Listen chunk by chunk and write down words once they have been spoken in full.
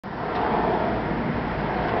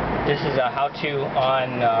This is a how-to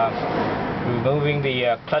on removing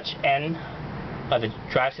the clutch end of the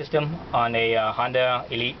drive system on a Honda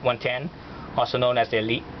Elite 110, also known as the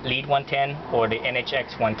Elite 110 or the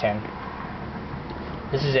NHX110.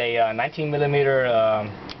 This is a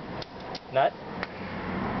 19mm nut.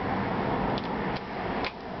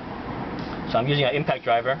 So I'm using an impact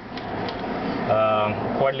driver,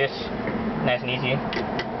 cordless, nice and easy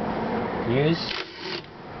to use.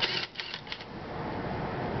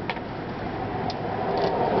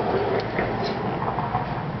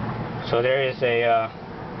 So there is a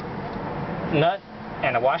nut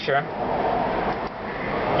and a washer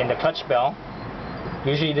in the clutch bell.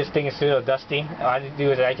 Usually this thing is a little dusty. All I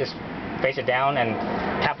do is I just face it down and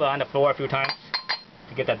tap it on the floor a few times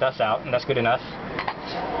to get that dust out, and that's good enough.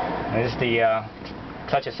 And this is the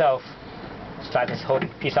clutch itself. Slide this whole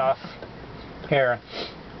piece off here,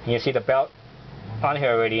 and you see the belt on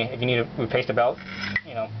here already. If you need to replace the belt,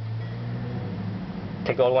 you know,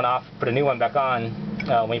 take the old one off, put a new one back on.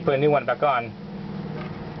 When you put a new one back on,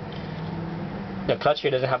 the clutch here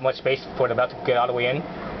doesn't have much space for the belt to get all the way in.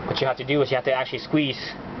 What you have to do is you have to actually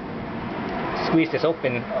squeeze this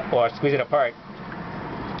open or squeeze it apart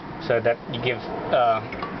so that you give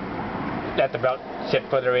let the belt sit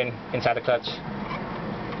further inside the clutch.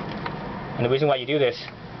 And the reason why you do this,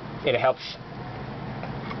 it helps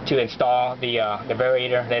to install the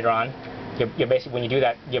variator later on. You're basically, when you do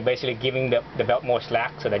that, you're basically giving the belt more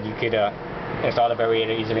slack so that you could install the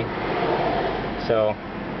variator easily. So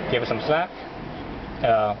give it some slack,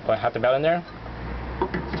 or have the belt in there,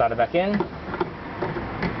 slide it back in.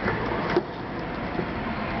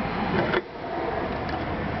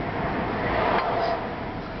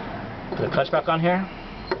 Put the clutch back on here.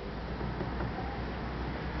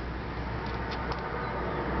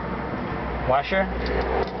 Washer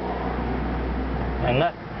and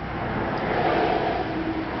nut.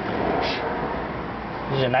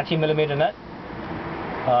 This is a 19mm nut.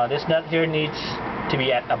 This nut here needs to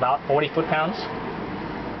be at about 40 foot-pounds.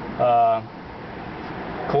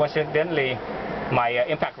 Coincidentally, my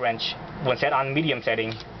impact wrench, when set on medium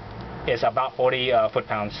setting, is about 40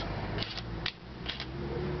 foot-pounds.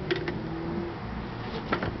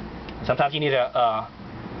 Sometimes you need to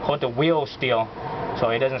hold the wheel still so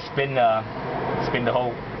it doesn't spin the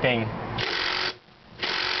whole thing.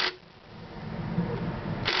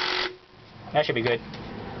 That should be good.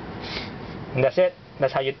 And that's it.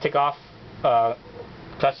 That's how you take off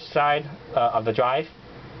clutch side of the drive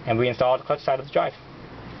and reinstall the clutch side of the drive.